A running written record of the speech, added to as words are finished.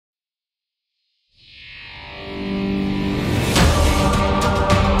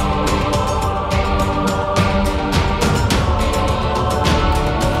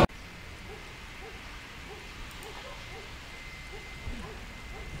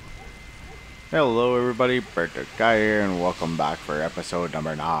Hello everybody, Burnedoutguy here, and welcome back for episode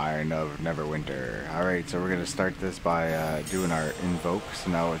number 9 of Neverwinter. Alright, so we're going to start this by doing our invoke.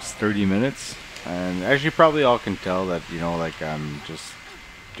 So now it's 30 minutes, and as you probably all can tell that, like I'm just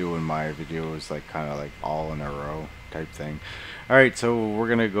doing my videos like kind of like all in a row type thing. Alright, so we're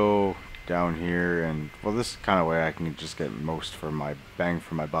going to go down here, and well, this kind of way I can just get most for my bang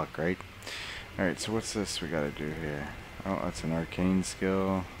for my buck, right? Alright, so what's this we got to do here? Oh, that's an arcane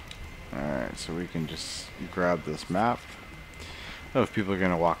skill. Alright, so we can just grab this map. So if people are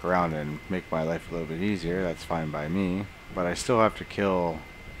going to walk around and make my life a little bit easier, that's fine by me. But I still have to kill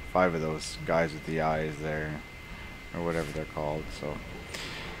 5 of those guys with the eyes there, or whatever they're called, so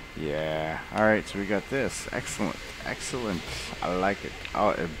yeah. Alright, so we got this. Excellent, excellent. I like it. Oh,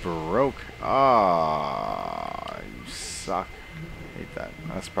 it broke. Ah, you suck. Hate that.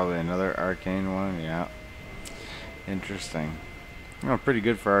 That's probably another arcane one, yeah. Interesting. Well, pretty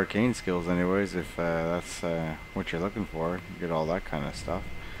good for arcane skills anyways, if that's what you're looking for. You get all that kind of stuff,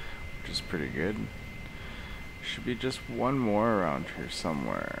 which is pretty good. Should be just one more around here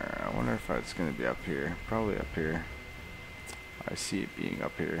somewhere. I wonder if it's going to be up here. Probably up here. I see it being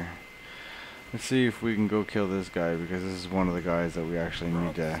up here. Let's see if we can go kill this guy, because this is one of the guys that we actually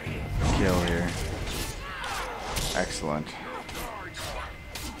need to kill here. Excellent.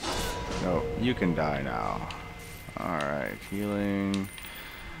 No, you can die now. Alright, healing.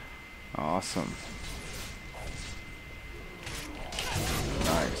 Awesome.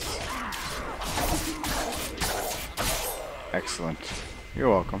 Nice. Excellent. You're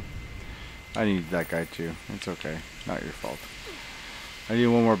welcome. I need that guy too. It's okay. Not your fault. I need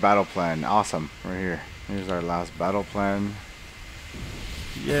one more battle plan. Awesome. Right here. Here's our last battle plan.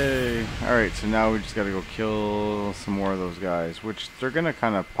 Yay! Alright, so now we just gotta go kill some more of those guys, which they're gonna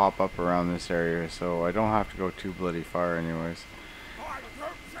kind of pop up around this area, so I don't have to go too bloody far anyways.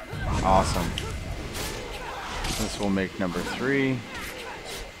 Awesome. This will make number 3.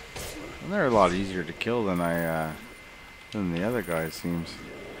 And they're a lot easier to kill than than the other guys seems.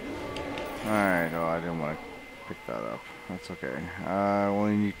 Alright, oh, I didn't want to pick that up. That's okay. I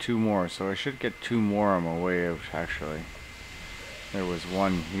only need 2 more, so I should get 2 more on my way out actually. There was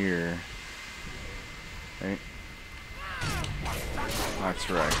one here. Right? That's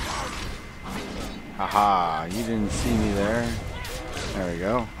right. Haha, you didn't see me there. There we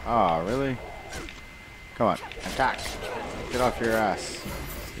go. Ah, really? Come on, attack. Get off your ass.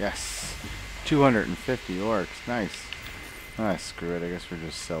 Yes. 250 orcs. Nice. Ah, screw it. I guess we'll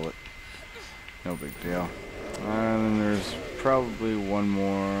just sell it. No big deal. And then there's probably one more.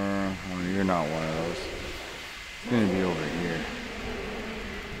 Oh, you're not one of those. It's going to be over here.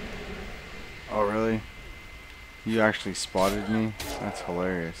 Oh, really? You actually spotted me? That's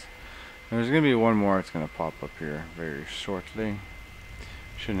hilarious. There's going to be one more that's going to pop up here very shortly.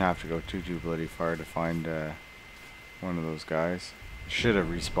 Shouldn't have to go too bloody far to find one of those guys. Should have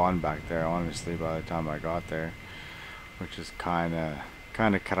respawned back there, honestly, by the time I got there. Which is kind of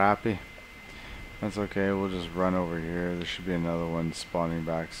crappy. That's okay, we'll just run over here. There should be another one spawning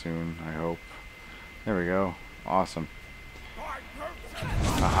back soon, I hope. There we go. Awesome.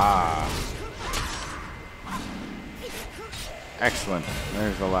 Aha! Excellent.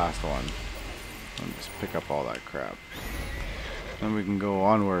 There's the last one. Let me just pick up all that crap. Then we can go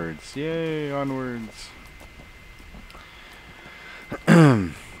onwards. Yay, onwards.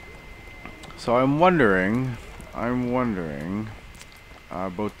 So I'm wondering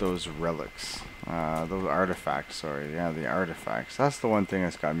about those relics. Those artifacts, sorry. Yeah, the artifacts. That's the one thing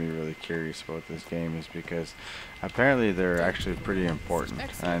that's got me really curious about this game, is because apparently they're actually pretty important.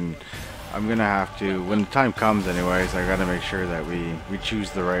 And I'm gonna have to, when the time comes anyways, I gotta make sure that we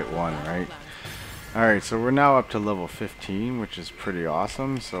choose the right one, right? Alright, so we're now up to level 15, which is pretty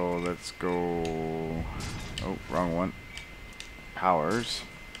awesome. So let's go... Oh, wrong one. Powers.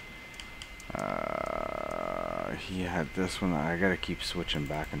 He had this one. I gotta keep switching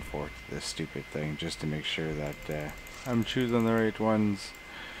back and forth to this stupid thing just to make sure that I'm choosing the right ones.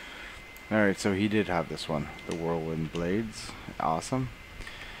 Alright, so he did have this one, the Whirlwind Blades. Awesome.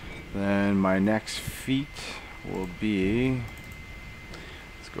 Then my next feat will be...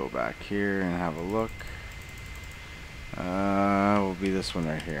 Let's go back here and have a look. Will be this one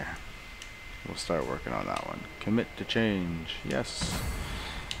right here. We'll start working on that one. Commit to change. Yes.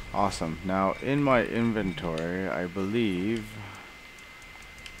 Awesome. Now in my inventory, I believe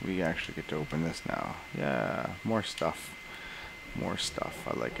we actually get to open this now. Yeah, more stuff. More stuff.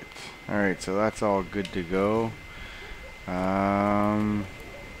 I like it. Alright, so that's all good to go.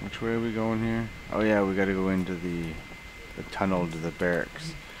 Which way are we going here? Oh yeah, we gotta go into the tunnel to the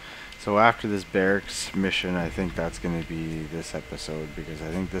barracks. So after this barracks mission, I think that's going to be this episode, because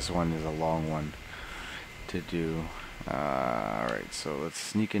I think this one is a long one to do. Alright, so let's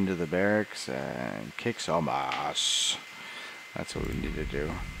sneak into the barracks and kick some ass. That's what we need to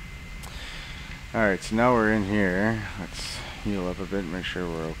do. Alright, so now we're in here. Let's heal up a bit, make sure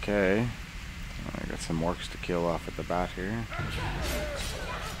we're okay. I got some orcs to kill off at the bat here.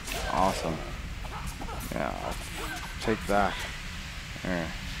 Awesome. Yeah, I'll take that. There.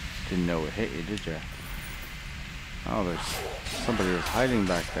 Didn't know it hit you, did you? Oh, there's somebody was hiding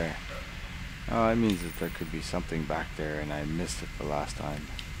back there. Oh, that means that there could be something back there and I missed it the last time.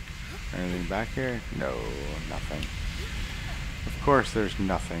 Anything back here? No, nothing. Of course there's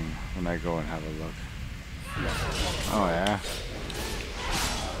nothing when I go and have a look. Oh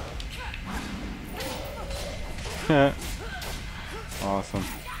yeah. Awesome.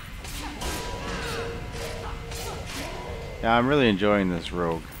 Yeah, I'm really enjoying this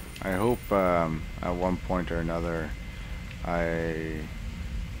rogue. I hope at one point or another I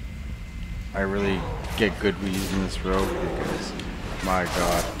really get good with using this rogue, because my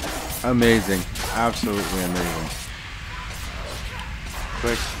god, amazing, absolutely amazing.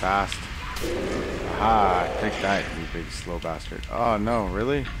 Quick, fast. Ah, take that, you big slow bastard. Oh no,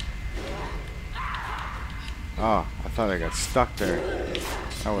 really? Oh, I thought I got stuck there.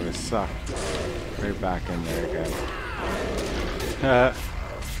 That would have sucked. Right back in there again.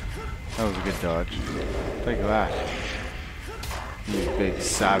 That was a good dodge. Take that. You big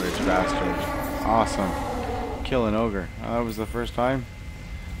savage bastard. Awesome. Kill an ogre. Oh, that was the first time?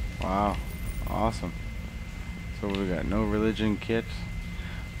 Wow. Awesome. So we got no religion kit.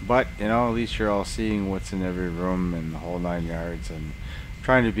 But, you know, at least you're all seeing what's in every room and the whole 9 yards, and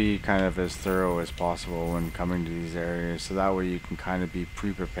trying to be kind of as thorough as possible when coming to these areas, so that way you can kind of be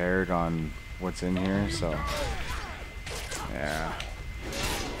pre-prepared on what's in here. So yeah.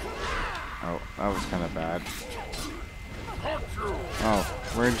 Oh, that was kind of bad. Oh,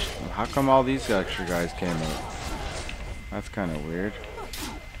 how come all these extra guys came out? That's kind of weird.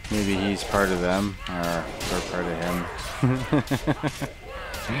 Maybe he's part of them, or they're part of him.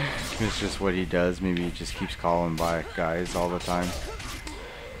 It's just what he does. Maybe he just keeps calling by guys all the time.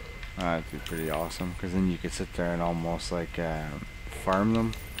 That'd be pretty awesome, because then you could sit there and almost like farm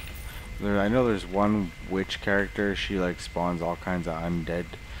them. I know there's one witch character, she like spawns all kinds of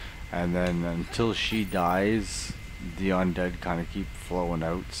undead, and then until she dies, the undead kind of keep flowing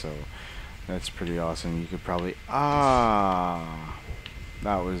out, so that's pretty awesome. You could probably... Ah!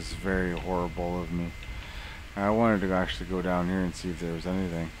 That was very horrible of me. I wanted to actually go down here and see if there was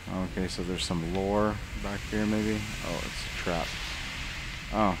anything. Okay, so there's some lore back here maybe? Oh, it's a trap.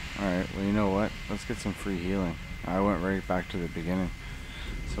 Oh, alright, well you know what? Let's get some free healing. I went right back to the beginning.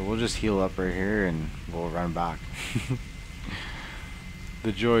 So we'll just heal up right here and we'll run back.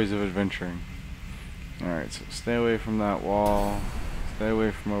 The joys of adventuring. Alright, so stay away from that wall. Stay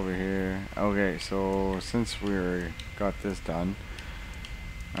away from over here. Okay, so since we're got this done,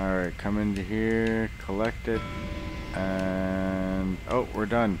 alright, come into here, collect it, and oh, we're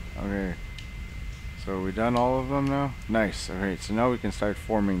done. Okay, so are we done all of them now? Nice. Alright, so now we can start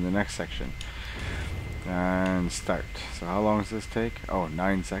forming the next section. And start. So how long does this take? Oh,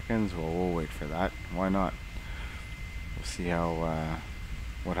 9 seconds. Well, we'll wait for that. Why not? We'll see how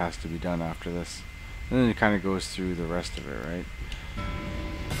what has to be done after this. And then it kind of goes through the rest of it, right?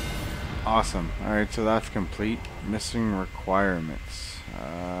 Awesome. Alright, so that's complete. Missing requirements.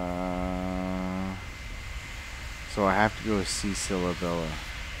 So I have to go see Silabella.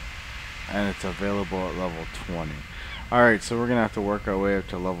 And it's available at level 20. Alright, so we're going to have to work our way up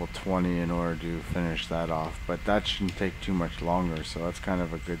to level 20 in order to finish that off. But that shouldn't take too much longer, so that's kind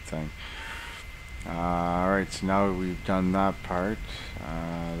of a good thing. Alright, so now we've done that part.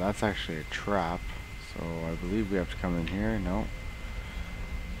 That's actually a trap. So I believe we have to come in here. No.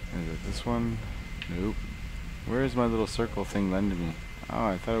 Is it this one? Nope. Where is my little circle thing lending me? Oh,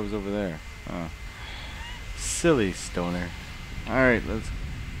 I thought it was over there. Oh. Silly stoner. Alright, let's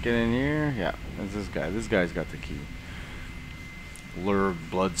get in here. Yeah, that's this guy. This guy's got the key. Lurg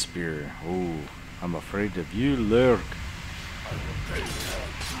Blood Spear. Ooh, I'm afraid of you, Lurg.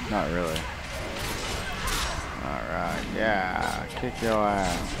 Not really. Alright, yeah, kick your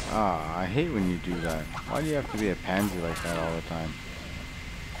ass. Ah, I hate when you do that. Why do you have to be a pansy like that all the time?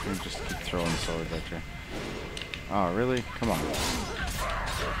 You just keep throwing swords at you. Oh, really? Come on.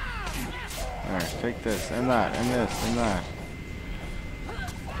 Alright, take this, and that, and this, and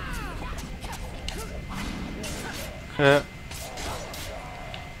that.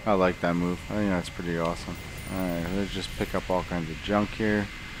 I like that move. I think that's pretty awesome. Alright, let's just pick up all kinds of junk here.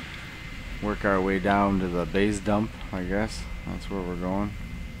 Work our way down to the base dump, I guess. That's where we're going.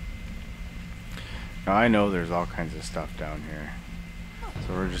 Now, I know there's all kinds of stuff down here.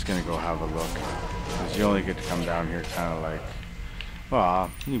 So we're just gonna go have a look. Because you only get to come down here kind of like...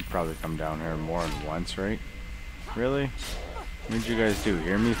 Well, you can probably come down here more than once, right? Really? What did you guys do?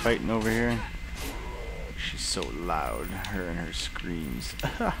 Hear me fighting over here? She's so loud. Her and her screams.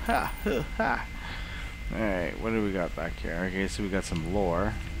 Alright, what do we got back here? Okay, so we got some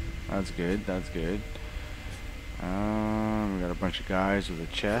lore. That's good, that's good. We got a bunch of guys with a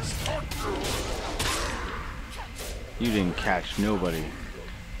chest. You didn't catch nobody.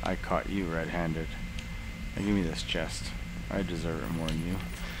 I caught you red-handed. Now give me this chest. I deserve it more than you.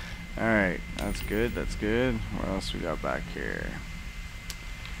 Alright, that's good, that's good. What else we got back here?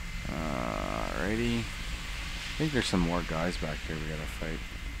 Alrighty. I think there's some more guys back here we gotta fight.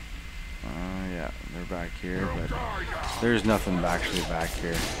 Yeah, they're back here, but there's nothing actually back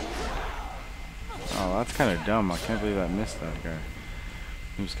here. Oh, that's kind of dumb. I can't believe I missed that guy.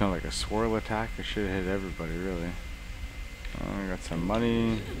 It was kind of like a swirl attack. I should have hit everybody, really. I got some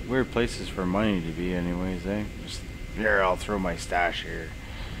money. Weird places for money to be anyways, eh? Just here, I'll throw my stash here.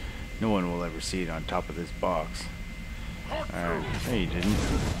 No one will ever see it on top of this box. Alright, no you didn't.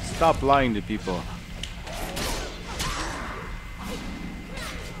 Stop lying to people.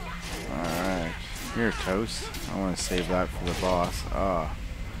 Alright, here toast. I want to save that for the boss.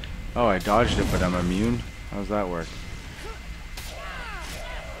 Oh, I dodged it, but I'm immune? How does that work?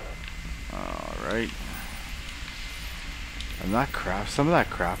 Alright. And that some of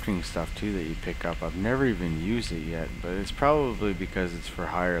that crafting stuff too that you pick up, I've never even used it yet, but it's probably because it's for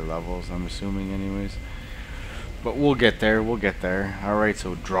higher levels, I'm assuming anyways. But we'll get there, we'll get there. Alright,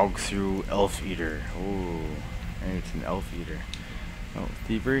 so drog through elf eater. Ooh, hey, it's an elf eater. Oh,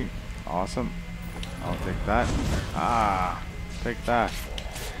 thievery, awesome. I'll take that. Ah, take that.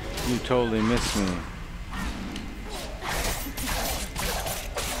 You totally missed me.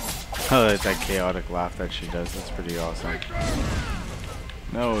 I like that chaotic laugh that she does. That's pretty awesome.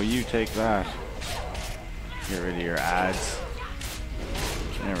 No, you take that. Get rid of your ads.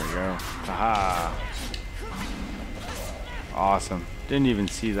 There we go. Haha. Awesome. Didn't even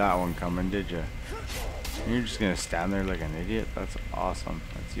see that one coming, did you? You're just gonna stand there like an idiot? That's awesome.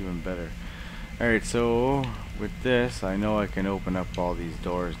 That's even better. Alright, so with this, I know I can open up all these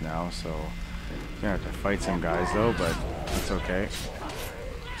doors now, so I'm gonna have to fight some guys though, but that's okay.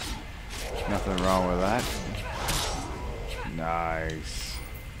 Nothing wrong with that. Nice.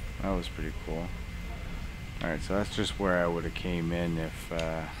 That was pretty cool. Alright, so that's just where I would have came in if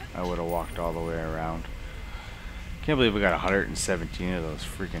I would have walked all the way around. Can't believe we got 117 of those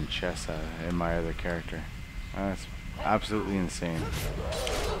freaking chests in my other character. That's absolutely insane.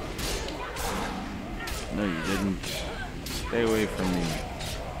 No, you didn't. Stay away from me.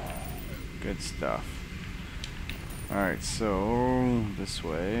 Good stuff. Alright, so this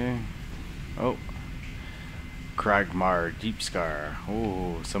way. Oh. Kragmar Deep Scar.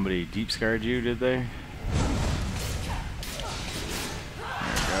 Oh, somebody deep scarred you, did they? There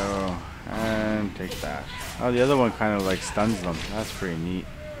we go. And take that. Oh, the other one kind of like stuns them. That's pretty neat.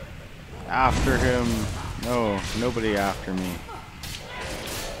 After him. No, nobody after me.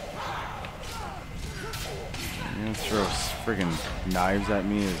 You know, throw friggin' knives at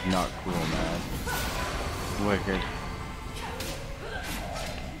me is not cool, man. Wicked.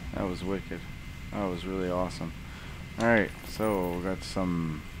 That was wicked. That was really awesome. Alright, so we got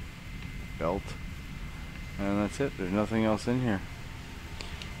some belt. And that's it. There's nothing else in here.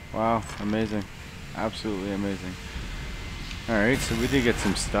 Wow, amazing. Absolutely amazing. Alright, so we did get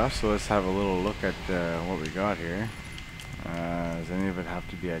some stuff, so let's have a little look at what we got here. Does any of it have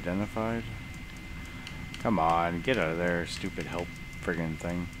to be identified? Come on, get out of there, stupid help friggin'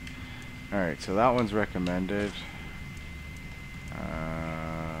 thing. Alright, so that one's recommended.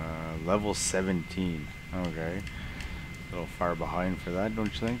 Level 17. Okay. A little far behind for that,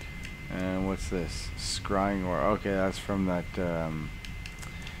 don't you think? And what's this? Scrying ore. Okay, that's from that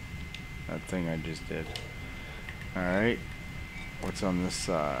that thing I just did. Alright. What's on this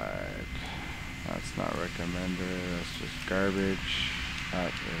side? That's not recommended. That's just garbage. That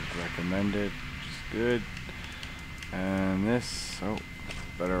is recommended. Which is good. And this, oh,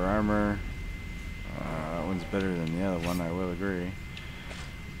 better armor. That one's better than the other one, I will agree.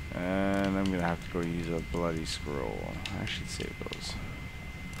 And I'm gonna have to go use a bloody scroll. I should save those.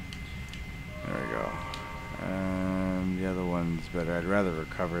 There we go. And the other one's better. I'd rather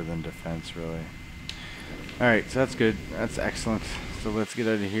recover than defense, really. Alright, so that's good. That's excellent. So let's get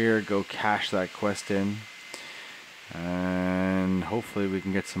out of here, go cash that quest in. And hopefully we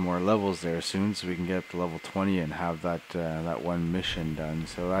can get some more levels there soon, so we can get up to level 20 and have that that one mission done.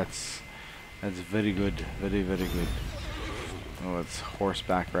 So that's very good. Very, very good. Well, let's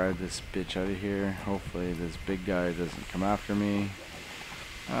horseback ride this bitch out of here. Hopefully this big guy doesn't come after me.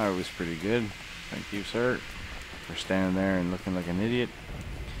 It was pretty good. Thank you, sir, for standing there and looking like an idiot.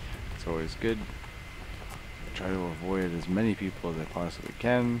 It's always good. Try to avoid as many people as I possibly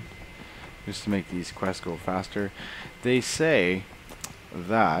can, just to make these quests go faster. They say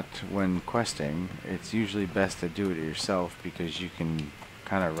that when questing, it's usually best to do it yourself because you can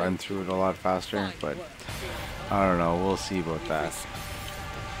kind of run through it a lot faster, but I don't know, we'll see about that.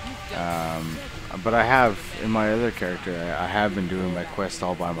 But I have, in my other character, I have been doing my quest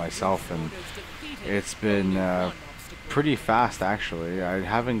all by myself, and it's been pretty fast actually. I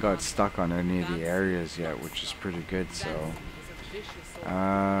haven't got stuck on any of the areas yet, which is pretty good. So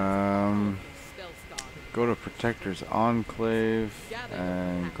go to Protector's Enclave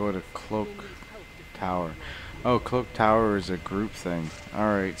and go to Cloak Tower. Oh, Cloak Tower is a group thing.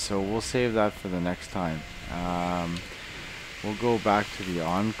 Alright, so we'll save that for the next time. We'll go back to the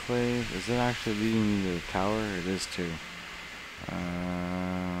Enclave. Is it actually leading me to the tower? It is too.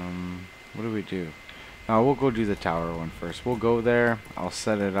 What do we do? No, we'll go do the tower one first. We'll go there, I'll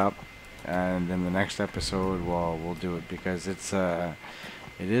set it up, and then the next episode we'll do it, because it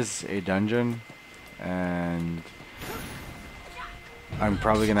is a dungeon, and I'm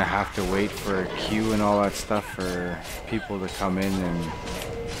probably gonna have to wait for a queue and all that stuff for people to come in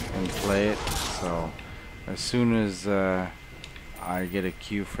and play it. So as soon as I get a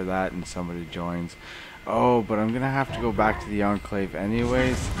queue for that and somebody joins. Oh, but I'm gonna have to go back to the Enclave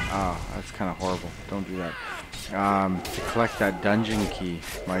anyways. Oh, that's kind of horrible. Don't do that. To collect that dungeon key,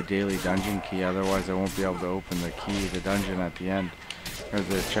 my daily dungeon key. Otherwise, I won't be able to open the key, the dungeon at the end, or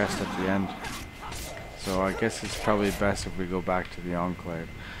the chest at the end. So I guess it's probably best if we go back to the Enclave.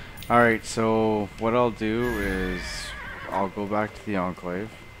 Alright, so what I'll do is I'll go back to the Enclave.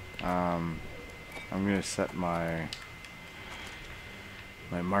 I'm gonna set my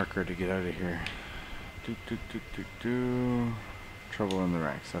marker to get out of here. Trouble in the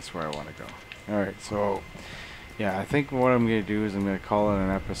ranks. That's where I want to go. Alright, so yeah, I think what I'm going to do is I'm going to call it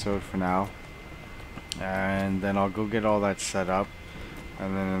an episode for now. And then I'll go get all that set up.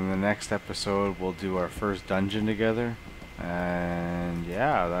 And then in the next episode, we'll do our first dungeon together. And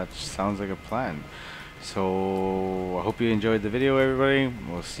yeah, that sounds like a plan. So I hope you enjoyed the video, everybody.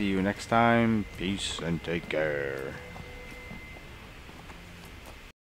 We'll see you next time. Peace and take care.